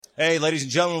Hey, ladies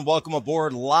and gentlemen, welcome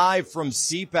aboard live from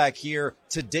CPAC here.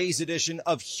 Today's edition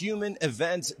of Human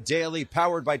Events Daily,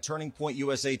 powered by Turning Point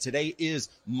USA. Today is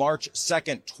March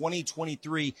 2nd,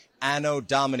 2023, Anno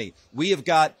Domini. We have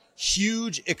got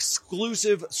huge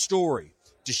exclusive story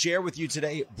to share with you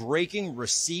today, breaking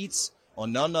receipts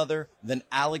on none other than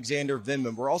Alexander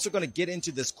Vindman. We're also going to get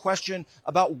into this question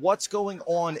about what's going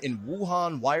on in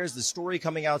Wuhan. Why is the story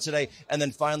coming out today? And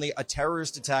then finally, a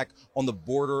terrorist attack on the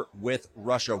border with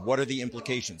Russia. What are the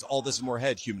implications? All this and more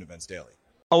ahead, Human Events Daily.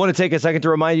 I want to take a second to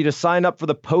remind you to sign up for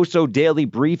the Poso Daily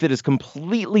Brief. It is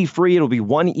completely free. It'll be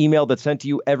one email that's sent to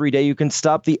you every day. You can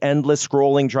stop the endless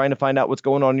scrolling, trying to find out what's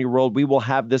going on in your world. We will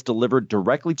have this delivered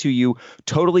directly to you,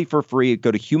 totally for free.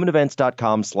 Go to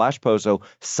humanevents.com/Poso.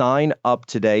 Sign up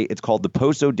today. It's called the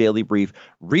Poso Daily Brief.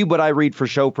 Read what I read for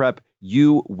show prep.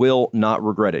 You will not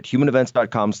regret it.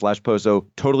 humanevents.com/Poso.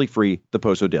 Totally free. The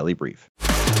Poso Daily Brief.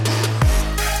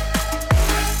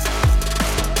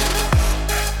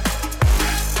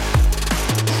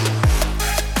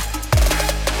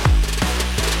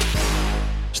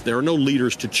 There are no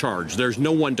leaders to charge. There's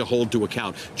no one to hold to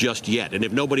account just yet. And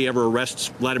if nobody ever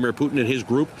arrests Vladimir Putin and his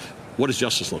group, what does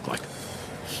justice look like?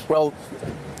 Well,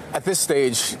 at this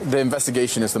stage, the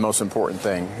investigation is the most important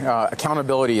thing.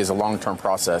 Accountability is a long-term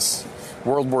process.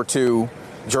 World War II,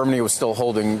 Germany was still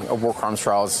holding war crimes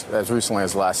trials as recently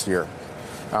as last year.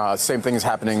 Same thing is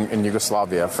happening in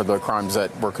Yugoslavia for the crimes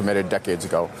that were committed decades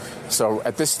ago. So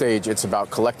at this stage, it's about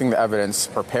collecting the evidence,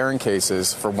 preparing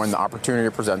cases for when the opportunity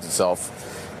presents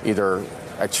itself, either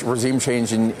a regime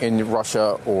change in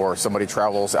Russia or somebody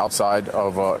travels outside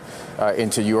of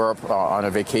into Europe on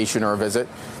a vacation or a visit.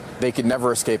 They can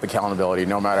never escape accountability,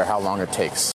 no matter how long it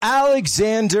takes.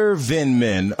 Alexander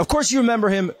Vindman. Of course, you remember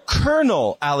him,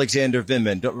 Colonel Alexander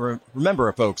Vindman.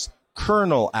 Remember, folks,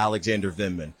 Colonel Alexander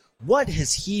Vindman. What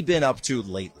has he been up to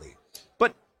lately?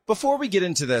 But before we get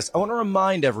into this, I want to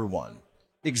remind everyone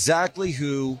exactly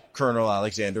who Colonel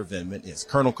Alexander Vindman is.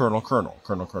 Colonel.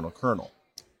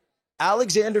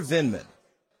 Alexander Vindman,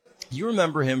 you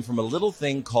remember him from a little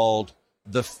thing called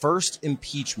the first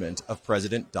impeachment of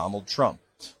President Donald Trump,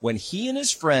 when he and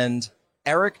his friend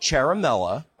Eric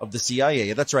Ciaramella of the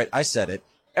CIA, that's right, I said it,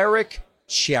 Eric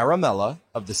Ciaramella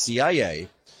of the CIA,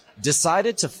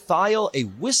 decided to file a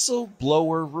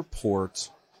whistleblower report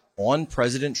on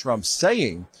President Trump,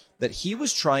 saying that he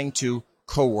was trying to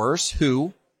coerce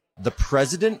who? The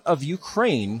president of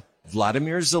Ukraine,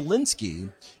 Vladimir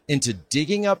Zelensky, into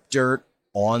digging up dirt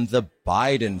on the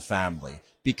Biden family,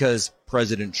 because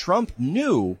President Trump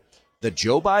knew that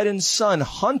Joe Biden's son,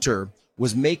 Hunter,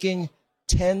 was making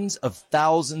tens of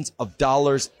thousands of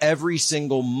dollars every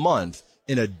single month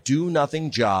in a do-nothing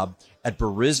job at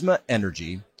Burisma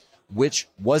Energy, which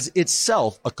was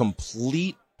itself a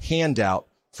complete handout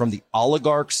from the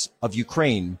oligarchs of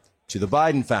Ukraine to the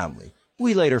Biden family.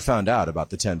 We later found out about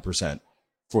the 10%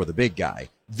 for the big guy.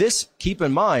 This, keep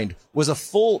in mind, was a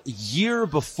full year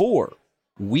before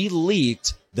we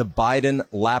leaked the Biden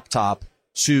laptop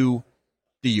to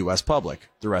the U.S. public.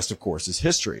 The rest, of course, is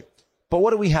history. But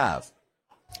what do we have?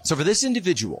 So for this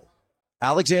individual,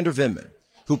 Alexander Vindman,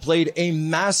 who played a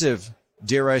massive,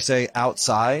 dare I say,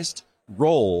 outsized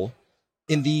role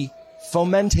in the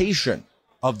fomentation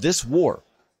of this war,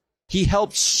 he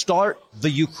helped start the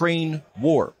Ukraine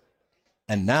war,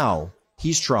 and now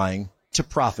he's trying to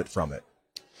profit from it.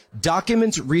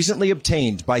 Documents recently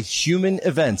obtained by Human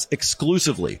Events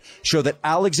exclusively show that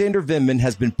Alexander Vindman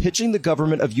has been pitching the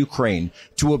government of Ukraine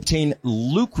to obtain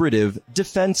lucrative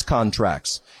defense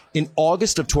contracts. In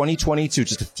August of 2022,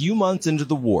 just a few months into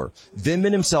the war,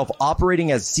 Vindman himself,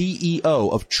 operating as CEO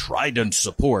of Trident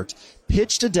Support,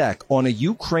 pitched a deck on a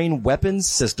Ukraine weapons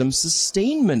system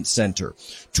sustainment center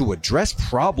to address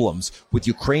problems with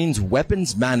Ukraine's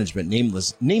weapons management,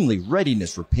 namely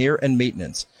readiness, repair, and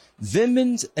maintenance.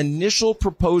 Vindman's initial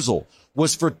proposal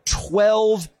was for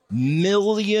 $12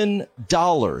 million,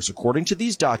 according to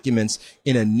these documents,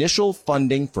 in initial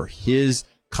funding for his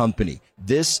company.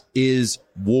 This is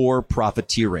war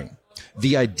profiteering.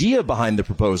 The idea behind the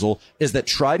proposal is that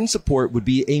Trident Support would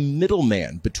be a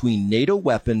middleman between NATO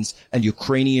weapons and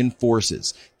Ukrainian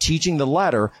forces, teaching the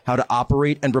latter how to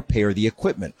operate and repair the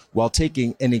equipment while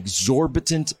taking an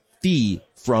exorbitant fee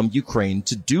from Ukraine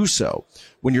to do so.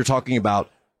 When you're talking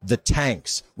about the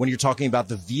tanks, when you're talking about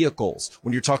the vehicles,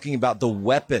 when you're talking about the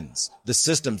weapons, the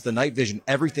systems, the night vision,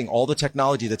 everything, all the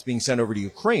technology that's being sent over to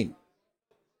Ukraine,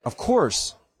 of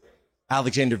course,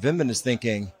 Alexander Vindman is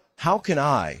thinking, how can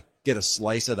I get a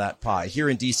slice of that pie?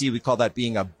 Here in D.C., we call that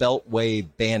being a beltway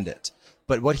bandit.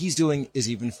 But what he's doing is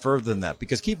even further than that,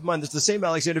 because keep in mind, this is the same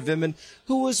Alexander Vindman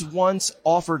who was once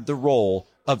offered the role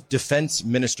of defense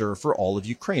minister for all of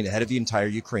Ukraine, the head of the entire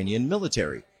Ukrainian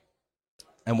military.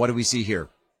 And what do we see here?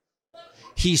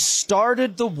 He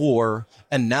started the war,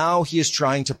 and now he is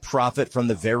trying to profit from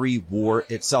the very war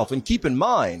itself. And keep in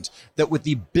mind that with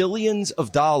the billions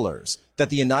of dollars that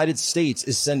the United States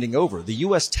is sending over, the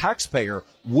U.S. taxpayer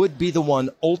would be the one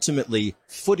ultimately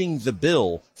footing the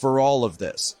bill for all of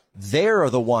this. They're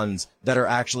the ones that are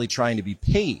actually trying to be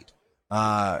paid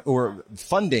or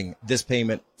funding this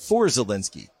payment for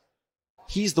Zelensky.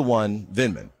 He's the one,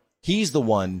 Vindman. He's the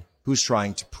one who's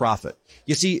trying to profit.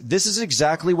 You see, this is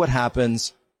exactly what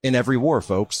happens in every war,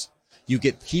 folks. You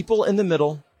get people in the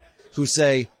middle who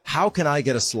say, how can I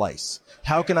get a slice?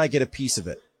 How can I get a piece of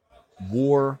it?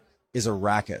 War is a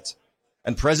racket.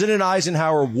 And President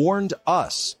Eisenhower warned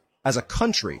us as a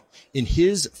country in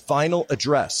his final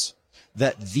address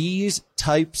that these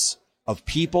types of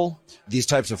people, these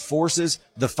types of forces,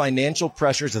 the financial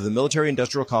pressures of the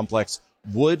military-industrial complex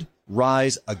would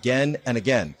rise again and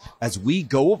again as we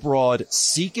go abroad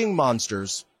seeking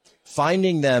monsters,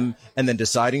 finding them, and then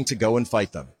deciding to go and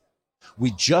fight them.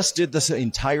 We just did this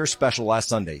entire special last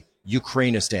Sunday,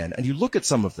 Ukrainistan, and you look at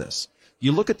some of this.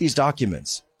 You look at these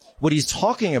documents. What he's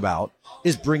talking about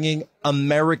is bringing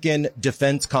American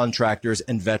defense contractors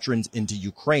and veterans into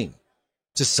Ukraine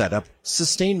to set up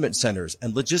sustainment centers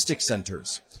and logistics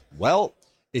centers. Well,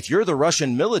 if you're the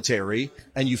Russian military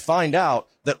and you find out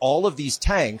that all of these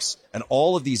tanks and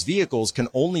all of these vehicles can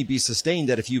only be sustained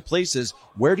at a few places,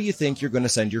 where do you think you're going to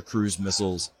send your cruise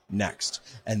missiles next?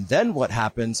 And then what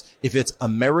happens if it's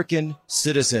American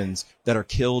citizens that are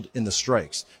killed in the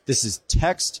strikes? This is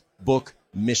textbook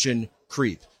mission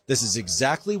creep. This is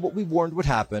exactly what we warned would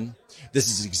happen. This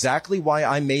is exactly why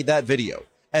I made that video.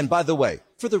 And by the way,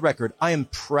 for the record, I am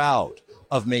proud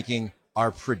of making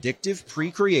our predictive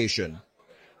pre-creation,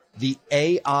 the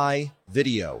AI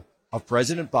video of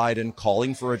President Biden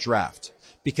calling for a draft,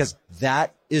 because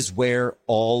that is where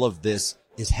all of this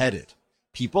is headed.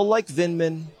 People like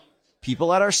Vindman,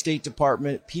 people at our State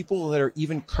Department, people that are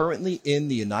even currently in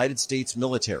the United States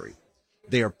military,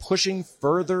 they are pushing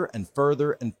further and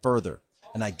further and further.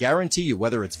 And I guarantee you,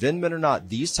 whether it's Vindman or not,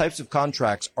 these types of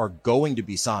contracts are going to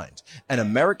be signed. And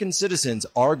American citizens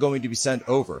are going to be sent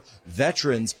over.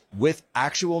 Veterans with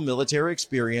actual military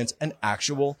experience and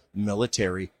actual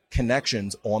military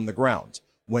connections on the ground.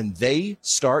 When they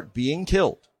start being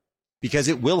killed, because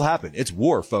it will happen. It's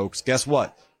war, folks. Guess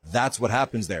what? That's what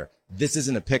happens there. This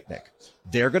isn't a picnic.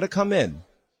 They're going to come in,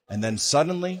 and then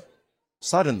suddenly,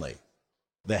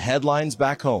 the headlines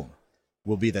back home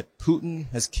will be that Putin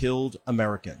has killed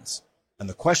Americans. And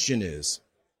the question is,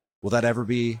 will that ever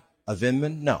be a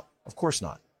Vindman? No, of course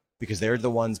not, because they're the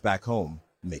ones back home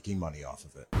making money off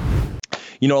of it.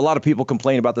 You know, a lot of people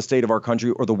complain about the state of our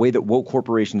country or the way that woke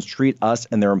corporations treat us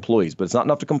and their employees, but it's not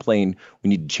enough to complain. We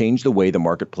need to change the way the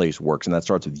marketplace works, and that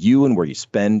starts with you and where you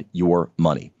spend your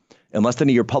money. In less than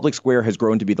a year, Public Square has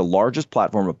grown to be the largest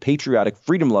platform of patriotic,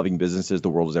 freedom-loving businesses the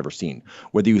world has ever seen.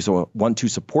 Whether you want to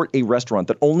support a restaurant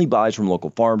that only buys from local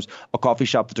farms, a coffee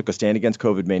shop that took a stand against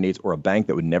COVID mandates, or a bank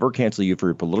that would never cancel you for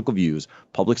your political views,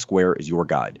 Public Square is your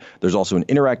guide. There's also an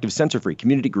interactive, censor-free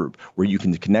community group where you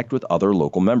can connect with other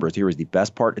local members. Here is the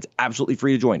best part. It's absolutely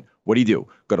free to join. What do?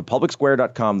 Go to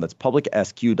publicsquare.com, that's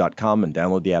publicsq.com, and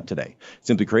download the app today.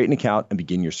 Simply create an account and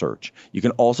begin your search. You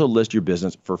can also list your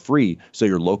business for free so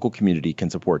your local community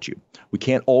can support you. We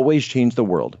can't always change the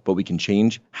world, but we can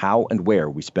change how and where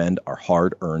we spend our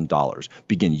hard-earned dollars.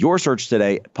 Begin your search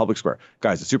today at Public Square.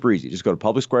 Guys, it's super easy. Just go to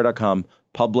publicsquare.com,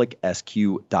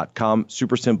 publicsq.com.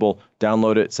 Super simple.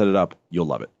 Download it, set it up. You'll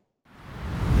love it.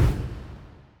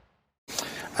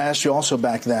 I asked you also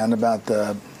back then about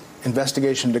the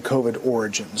investigation into COVID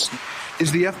origins.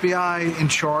 Is the FBI in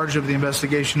charge of the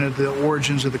investigation of the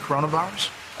origins of the coronavirus?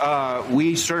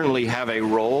 We certainly have a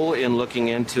role in looking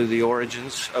into the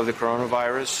origins of the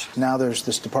coronavirus. Now there's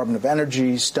this Department of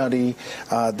Energy study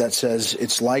that says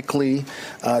it's likely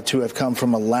to have come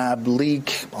from a lab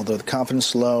leak, although the confidence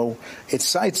is low. It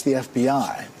cites the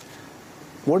FBI.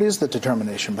 What is the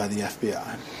determination by the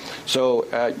FBI? So,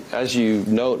 as you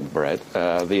note, Brett,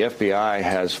 the FBI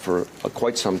has for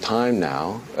quite some time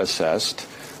now assessed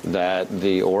that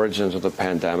the origins of the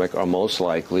pandemic are most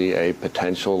likely a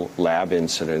potential lab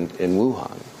incident in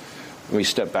Wuhan. Let me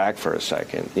step back for a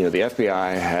second. You know, the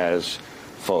FBI has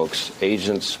folks,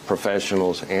 agents,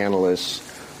 professionals, analysts,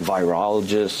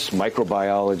 virologists,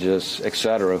 microbiologists, et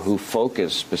cetera, who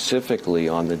focus specifically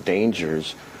on the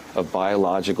dangers of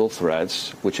biological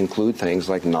threats, which include things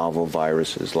like novel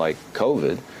viruses like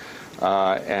COVID,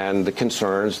 and the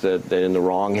concerns that in the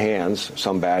wrong hands,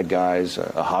 some bad guys,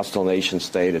 a hostile nation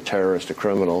state, a terrorist, a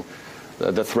criminal,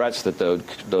 the threats that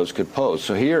those could pose.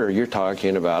 So here you're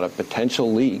talking about a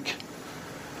potential leak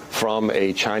from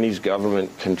a Chinese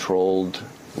government-controlled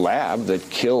lab that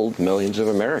killed millions of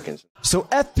Americans. So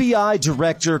FBI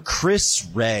Director Chris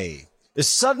Wray is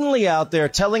suddenly out there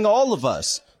telling all of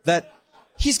us that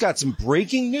he's got some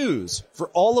breaking news for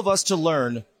all of us to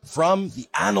learn from the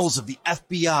annals of the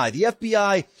FBI. The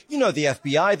FBI, you know the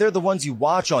FBI, they're the ones you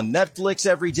watch on Netflix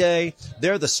every day.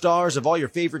 They're the stars of all your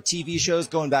favorite TV shows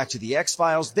going back to the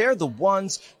X-Files. They're the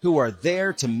ones who are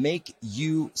there to make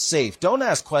you safe. Don't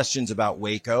ask questions about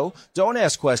Waco. Don't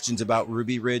ask questions about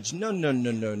Ruby Ridge. No.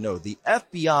 The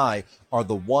FBI are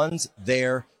the ones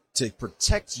there to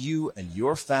protect you and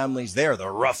your families. They're the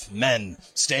rough men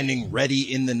standing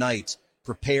ready in the night,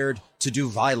 prepared to do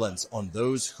violence on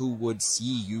those who would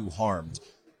see you harmed.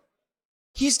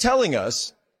 He's telling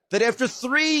us that after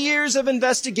 3 years of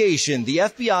investigation, the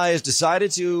FBI has decided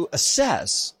to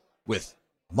assess with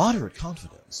moderate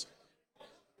confidence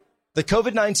that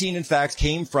COVID-19, in fact,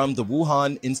 came from the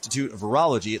Wuhan Institute of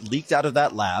Virology. It leaked out of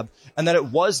that lab, and that it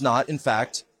was not, in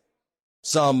fact,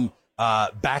 some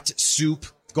bat soup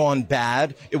gone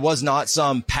bad. It was not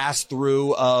some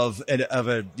pass-through of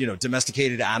a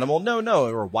domesticated animal. No,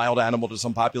 or a wild animal to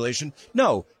some population.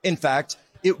 No, in fact,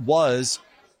 it was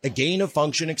a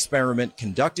gain-of-function experiment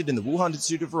conducted in the Wuhan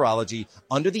Institute of Virology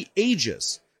under the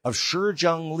aegis of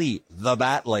Shi-Jung Lee, the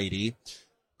Bat Lady,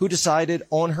 who decided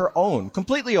on her own,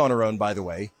 completely on her own, by the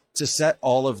way, to set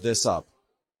all of this up.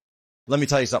 Let me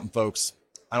tell you something, folks.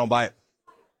 I don't buy it.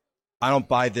 I don't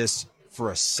buy this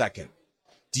for a second.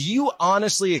 Do you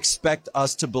honestly expect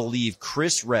us to believe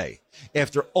Chris Wray,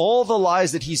 after all the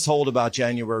lies that he's told about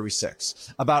January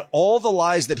 6th, about all the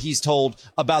lies that he's told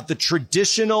about the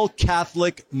traditional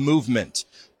Catholic movement,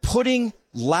 putting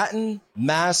Latin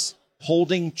Mass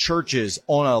holding churches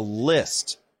on a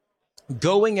list,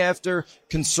 going after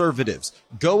conservatives,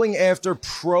 going after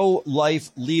pro-life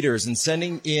leaders and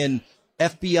sending in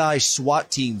FBI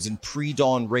SWAT teams in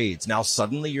pre-dawn raids. Now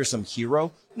suddenly you're some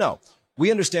hero? No. We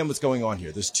understand what's going on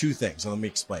here. There's two things, and let me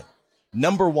explain.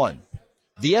 Number one,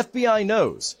 the FBI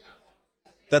knows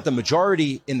that the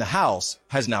majority in the House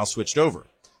has now switched over.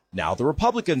 Now the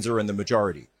Republicans are in the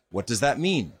majority. What does that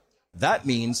mean? That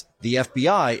means the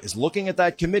FBI is looking at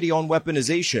that committee on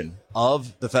weaponization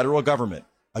of the federal government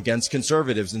against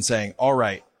conservatives and saying, all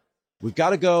right, we've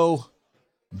got to go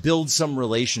build some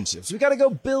relationships. We've got to go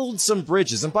build some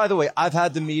bridges. And by the way, I've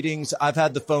had the meetings. I've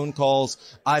had the phone calls.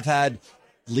 I've had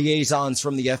liaisons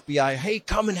from the FBI. Hey,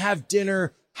 come and have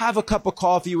dinner. Have a cup of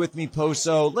coffee with me,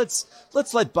 Poso. Let's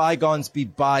let bygones be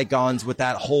bygones with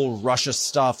that whole Russia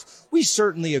stuff. We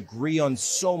certainly agree on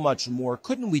so much more.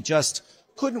 Couldn't we just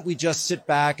sit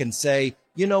back and say,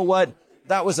 you know what?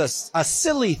 That was a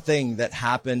silly thing that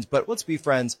happened, but let's be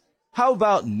friends. How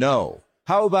about no?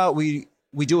 How about we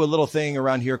do a little thing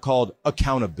around here called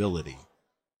accountability?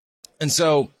 And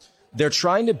so they're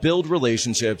trying to build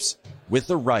relationships with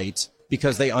the right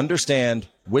because they understand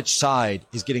which side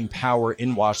is getting power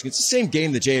in Washington. It's the same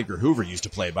game that J. Edgar Hoover used to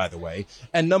play, by the way.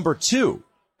 And number two,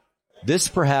 this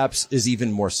perhaps is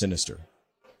even more sinister.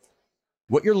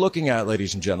 What you're looking at,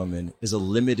 ladies and gentlemen, is a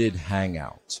limited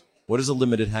hangout. What is a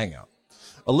limited hangout?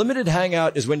 A limited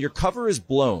hangout is when your cover is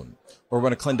blown, or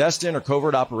when a clandestine or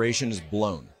covert operation is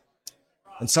blown,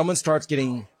 and someone starts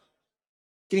getting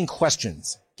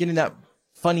questions, getting that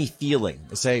funny feeling.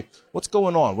 They say, what's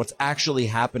going on? What's actually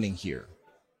happening here?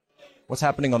 What's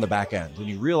happening on the back end? And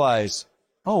you realize,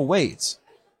 oh, wait.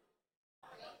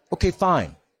 Okay,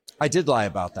 fine. I did lie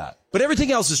about that. But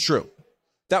everything else is true.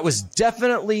 That was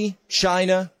definitely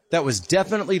China. That was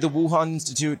definitely the Wuhan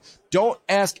Institute. Don't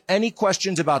ask any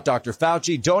questions about Dr.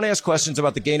 Fauci. Don't ask questions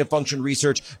about the gain-of-function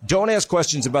research. Don't ask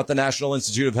questions about the National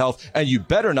Institute of Health. And you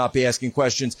better not be asking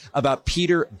questions about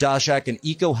Peter Daszak and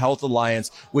EcoHealth Alliance,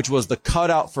 which was the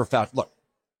cutout for Fauci. Look,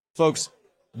 folks,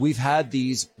 we've had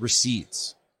these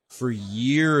receipts for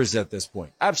years at this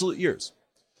point. Absolute years.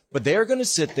 But they're going to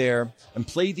sit there and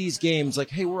play these games like,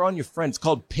 hey, we're on your friend. It's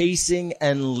called pacing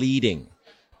and leading.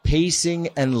 Pacing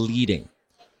and leading.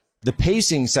 The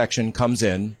pacing section comes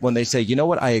in when they say, you know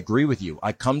what? I agree with you.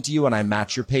 I come to you and I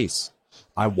match your pace.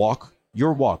 I walk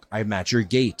your walk. I match your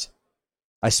gait.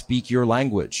 I speak your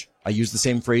language. I use the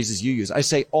same phrases you use. I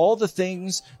say all the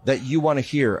things that you want to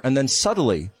hear. And then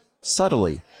subtly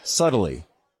start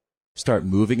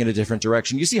moving in a different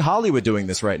direction. You see Hollywood doing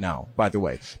this right now, by the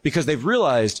way, because they've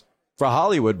realized for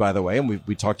Hollywood, by the way, and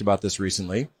we talked about this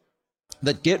recently,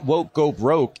 that get woke, go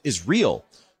broke is real.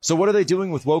 So what are they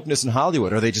doing with wokeness in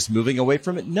Hollywood? Are they just moving away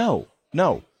from it? No.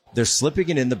 They're slipping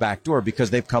it in the back door because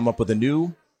they've come up with a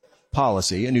new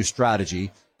policy, a new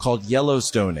strategy called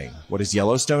Yellowstoning. What is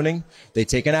Yellowstoning? They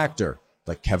take an actor,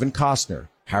 like Kevin Costner,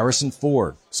 Harrison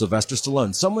Ford, Sylvester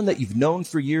Stallone, someone that you've known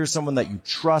for years, someone that you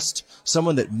trust,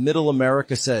 someone that middle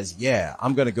America says, yeah,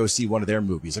 I'm going to go see one of their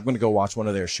movies. I'm going to go watch one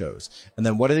of their shows. And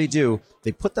then what do?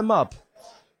 They put them up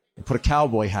and put a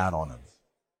cowboy hat on them,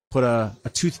 put a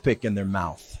toothpick in their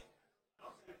mouth.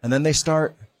 And then they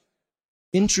start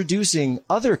introducing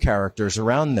other characters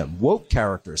around them, woke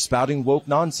characters, spouting woke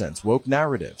nonsense, woke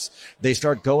narratives. They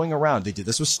start going around. They did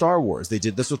this with Star Wars. They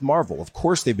did this with Marvel. Of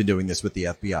course, they've been doing this with the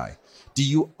FBI. Do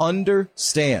you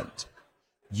understand?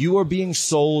 You are being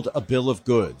sold a bill of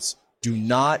goods. Do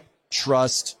not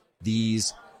trust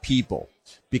these people,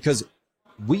 because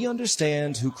we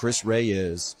understand who Chris Wray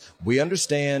is. We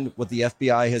understand what the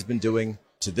FBI has been doing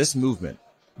to this movement.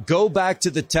 Go back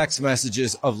to the text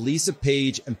messages of Lisa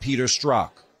Page and Peter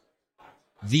Strzok.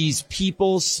 These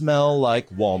people smell like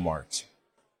Walmart.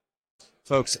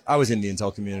 Folks, I was in the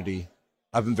intel community.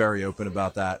 I've been very open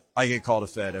about that. I get called a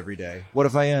Fed every day. What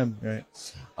if I am?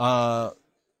 Right?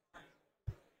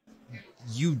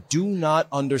 You do not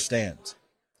understand.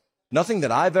 Nothing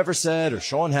that I've ever said, or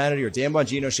Sean Hannity, or Dan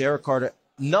Bongino, Shara Carter,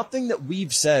 nothing that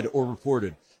we've said or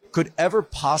reported could ever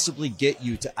possibly get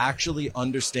you to actually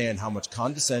understand how much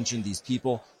condescension these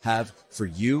people have for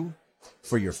you,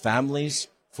 for your families,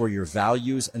 for your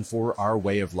values, and for our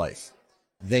way of life.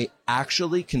 They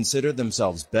actually consider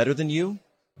themselves better than you.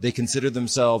 They consider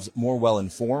themselves more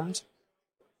well-informed,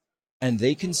 and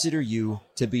they consider you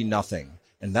to be nothing.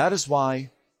 And that is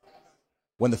why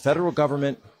when the federal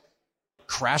government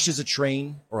crashes a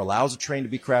train or allows a train to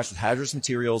be crashed with hazardous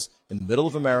materials in the middle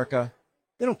of America,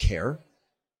 they don't care.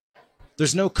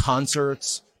 There's no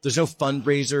concerts. There's no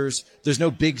fundraisers. There's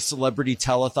no big celebrity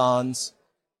telethons.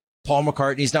 Paul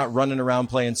McCartney's not running around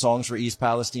playing songs for East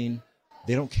Palestine.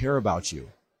 They don't care about you.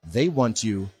 They want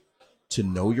you to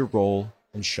know your role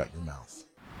and shut your mouth.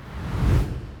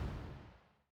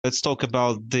 Let's talk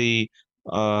about the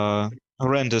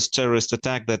horrendous terrorist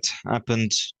attack that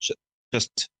happened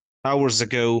just hours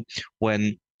ago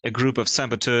when a group of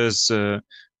saboteurs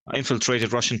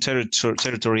infiltrated Russian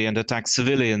territory and attacked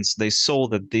civilians. They saw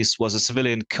that this was a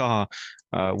civilian car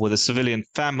with a civilian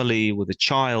family, with a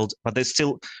child, but they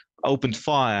still opened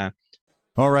fire.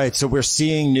 All right, so we're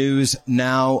seeing news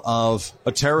now of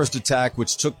a terrorist attack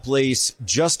which took place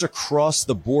just across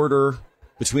the border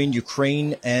between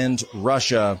Ukraine and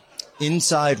Russia.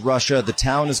 Inside Russia, the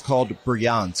town is called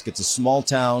Bryansk. It's a small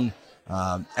town,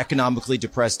 economically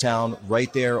depressed town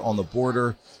right there on the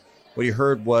border. What you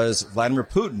heard was Vladimir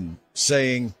Putin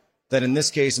saying that in this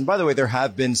case, and by the way, there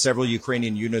have been several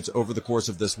Ukrainian units over the course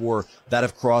of this war that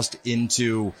have crossed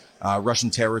into Russian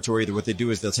territory. What they do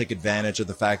is they'll take advantage of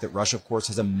the fact that Russia, of course,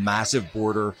 has a massive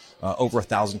border, over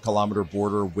 1,000-kilometer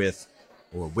border with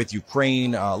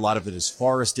Ukraine. A lot of it is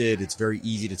forested. It's very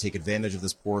easy to take advantage of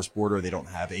this porous border. They don't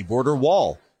have a border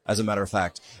wall, as a matter of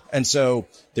fact. And so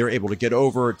they're able to get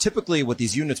over. Typically, what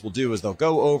these units will do is they'll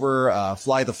go over,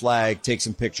 fly the flag, take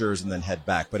some pictures, and then head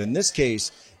back. But in this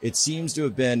case, it seems to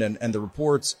have been, and the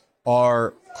reports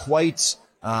are quite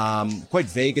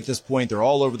vague at this point. They're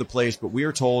all over the place. But we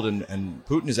are told, and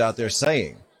Putin is out there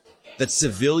saying that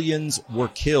civilians were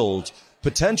killed,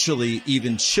 potentially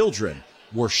even children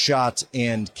were shot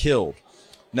and killed.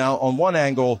 Now, on one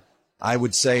angle, I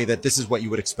would say that this is what you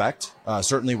would expect,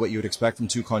 certainly what you would expect from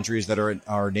two countries that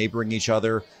are neighboring each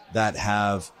other, that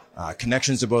have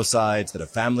connections to both sides, that have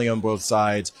family on both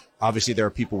sides. Obviously, there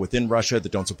are people within Russia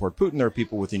that don't support Putin. There are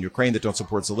people within Ukraine that don't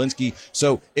support Zelensky.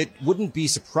 So it wouldn't be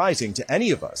surprising to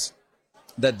any of us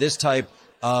that this type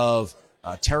of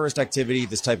terrorist activity,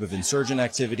 this type of insurgent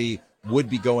activity would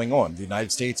be going on. The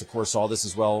United States, of course, saw this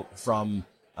as well from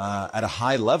at a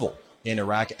high level in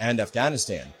Iraq and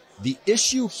Afghanistan. The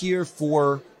issue here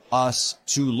for us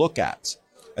to look at,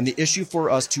 and the issue for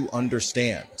us to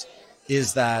understand,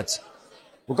 is that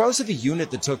regardless of the unit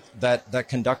that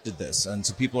conducted this, and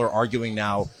so people are arguing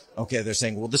now, okay, they're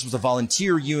saying, well, this was a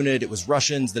volunteer unit, it was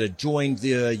Russians that had joined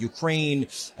the Ukraine,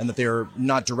 and that they're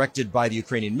not directed by the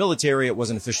Ukrainian military, it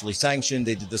wasn't officially sanctioned,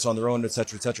 they did this on their own, et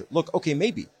cetera, et cetera. Look, okay,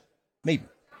 maybe.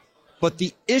 But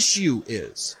the issue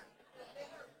is,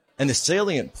 and the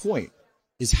salient point,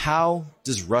 is how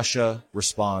does Russia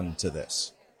respond to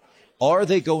this? Are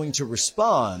they going to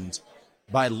respond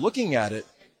by looking at it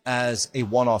as a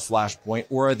one-off flashpoint,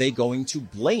 or are they going to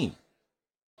blame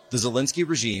the Zelensky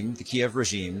regime, the Kiev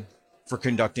regime, for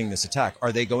conducting this attack?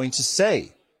 Are they going to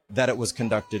say that it was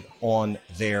conducted on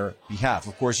their behalf?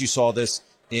 Of course, you saw this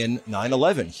in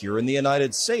 9/11 here in the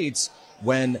United States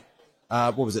when,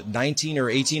 19 or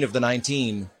 18 of the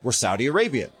 19 were Saudi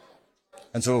Arabian.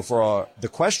 And so for the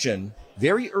question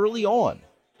very early on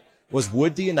was,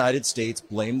 would the United States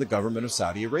blame the government of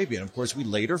Saudi Arabia? And of course, we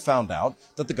later found out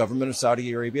that the government of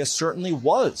Saudi Arabia certainly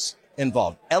was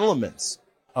involved. Elements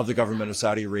of the government of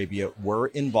Saudi Arabia were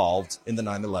involved in the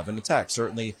 9/11 attack,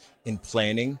 certainly in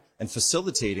planning and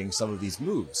facilitating some of these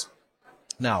moves.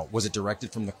 Now, was it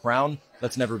directed from the crown?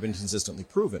 That's never been consistently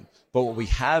proven. But what we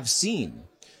have seen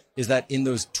is that in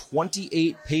those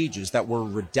 28 pages that were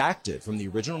redacted from the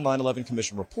original 9/11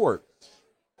 Commission report,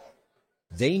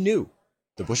 they knew,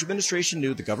 the Bush administration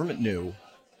knew, the government knew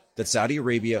that Saudi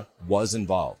Arabia was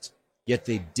involved. Yet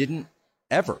they didn't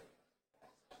ever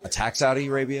attack Saudi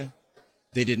Arabia.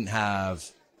 They didn't have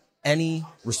any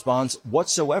response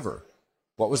whatsoever.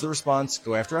 What was the response?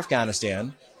 Go after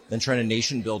Afghanistan, then try to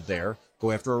nation build there.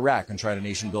 Go after Iraq and try to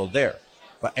nation build there.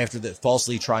 But after that,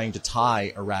 falsely trying to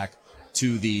tie Iraq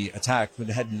to the attack, but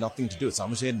it had nothing to do. It's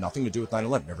almost had nothing to do with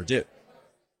 9/11. Never did.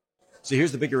 So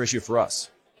here's the bigger issue for us.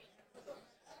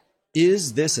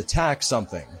 Is this attack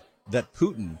something that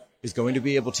Putin is going to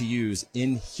be able to use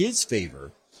in his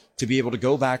favor to be able to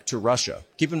go back to Russia?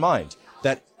 Keep in mind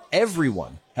that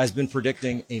everyone has been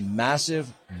predicting a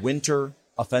massive winter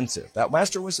offensive. That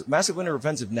massive winter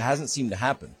offensive hasn't seemed to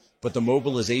happen, but the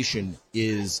mobilization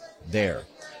is there.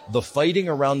 The fighting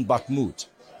around Bakhmut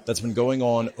that's been going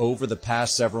on over the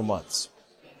past several months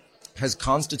has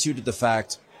constituted the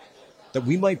fact that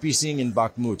we might be seeing in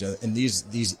Bakhmut and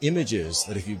these images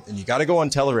that you got to go on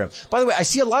Telegram. By the way, I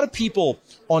see a lot of people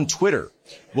on Twitter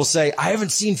will say, I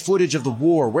haven't seen footage of the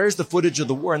war. Where's the footage of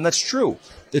the war? And that's true.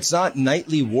 It's not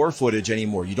nightly war footage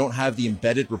anymore. You don't have the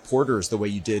embedded reporters the way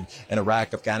you did in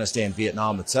Iraq, Afghanistan,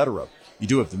 Vietnam, etc. You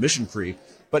do have the mission creep.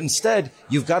 But instead,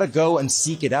 you've got to go and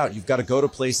seek it out. You've got to go to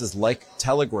places like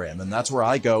Telegram. And that's where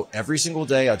I go every single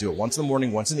day. I do it once in the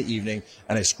morning, once in the evening.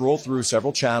 And I scroll through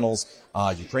several channels,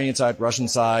 Ukrainian side, Russian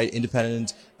side,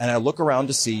 independent. And I look around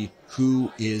to see who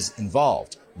is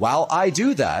involved. While I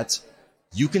do that,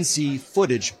 you can see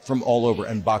footage from all over.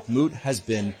 And Bakhmut has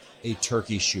been a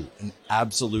turkey shoot, an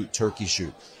absolute turkey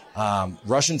shoot.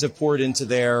 Russians have poured into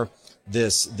there.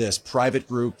 This private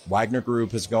group, Wagner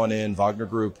Group has gone in, Wagner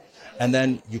Group. And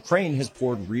then Ukraine has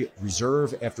poured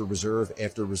reserve after reserve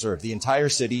after reserve. The entire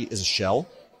city is a shell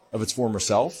of its former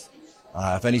self.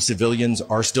 If any civilians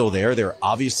are still there, they're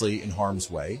obviously in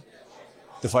harm's way.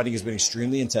 The fighting has been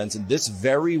extremely intense, and this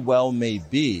very well may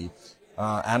be,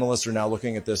 analysts are now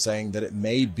looking at this saying that it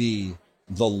may be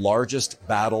the largest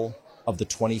battle of the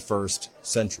 21st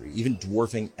century, even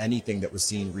dwarfing anything that was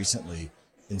seen recently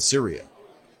in Syria.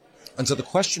 And so the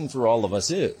question for all of us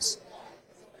is,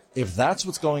 if that's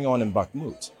what's going on in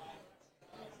Bakhmut,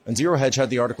 and Zero Hedge had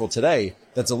the article today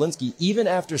that Zelensky, even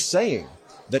after saying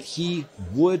that he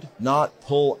would not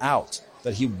pull out,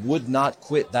 that he would not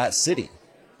quit that city,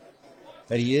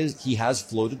 that he has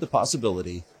floated the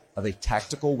possibility of a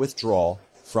tactical withdrawal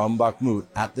from Bakhmut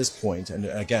at this point. And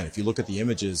again, if you look at the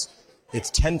images, it's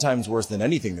 10 times worse than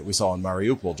anything that we saw in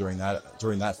Mariupol during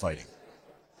that fighting.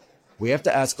 We have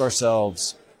to ask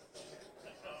ourselves,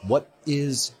 what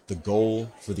is the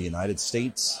goal for the United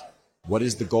States? What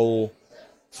is the goal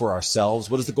for ourselves?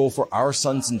 What is the goal for our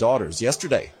sons and daughters?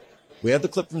 Yesterday, we had the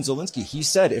clip from Zelensky. He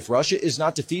said, if Russia is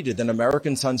not defeated, then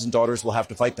American sons and daughters will have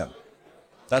to fight them.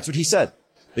 That's what he said,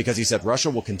 because he said Russia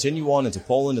will continue on into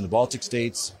Poland and the Baltic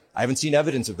states. I haven't seen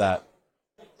evidence of that,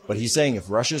 but he's saying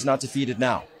if Russia is not defeated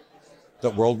now,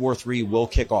 that World War III will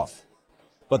kick off.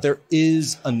 But there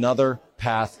is another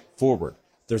path forward.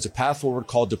 There's a path forward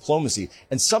called diplomacy.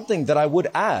 And something that I would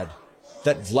add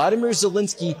that Vladimir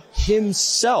Zelensky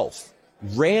himself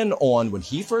ran on when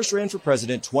he first ran for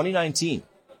president 2019.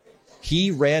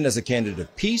 He ran as a candidate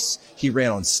of peace. He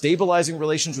ran on stabilizing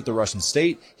relations with the Russian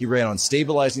state. He ran on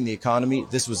stabilizing the economy.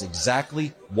 This was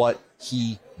exactly what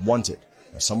he wanted.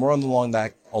 Now, somewhere along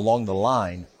the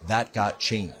line, that got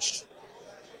changed.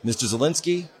 Mr.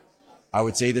 Zelensky, I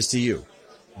would say this to you.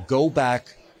 Go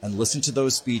back and listen to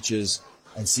those speeches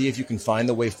and see if you can find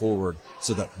the way forward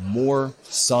so that more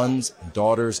sons and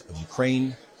daughters of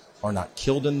Ukraine are not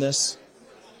killed in this,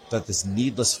 that this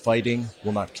needless fighting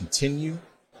will not continue.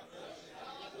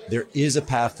 There is a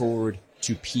path forward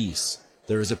to peace.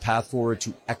 There is a path forward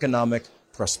to economic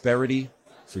prosperity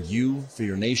for you, for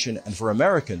your nation, and for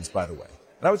Americans, by the way.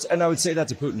 And I would say that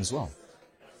to Putin as well,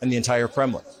 and the entire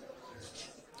Kremlin.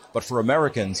 But for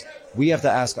Americans, we have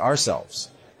to ask ourselves,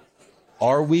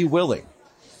 are we willing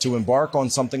to embark on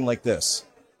something like this?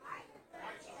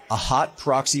 A hot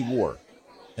proxy war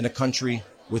in a country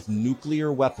with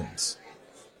nuclear weapons,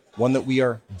 one that we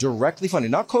are directly funding,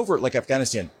 not covert like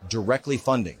Afghanistan, directly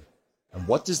funding. And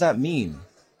what does that mean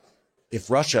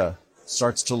if Russia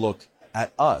starts to look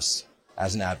at us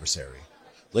as an adversary?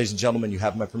 Ladies and gentlemen, you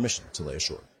have my permission to lay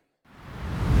ashore.